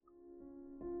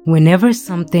Whenever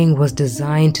something was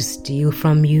designed to steal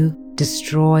from you,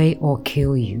 destroy, or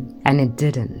kill you, and it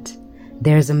didn't,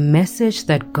 there's a message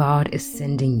that God is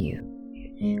sending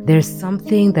you. There's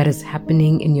something that is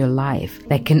happening in your life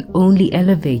that can only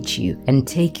elevate you and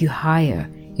take you higher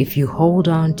if you hold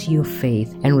on to your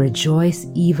faith and rejoice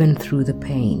even through the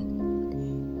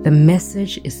pain. The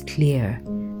message is clear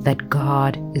that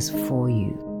God is for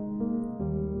you.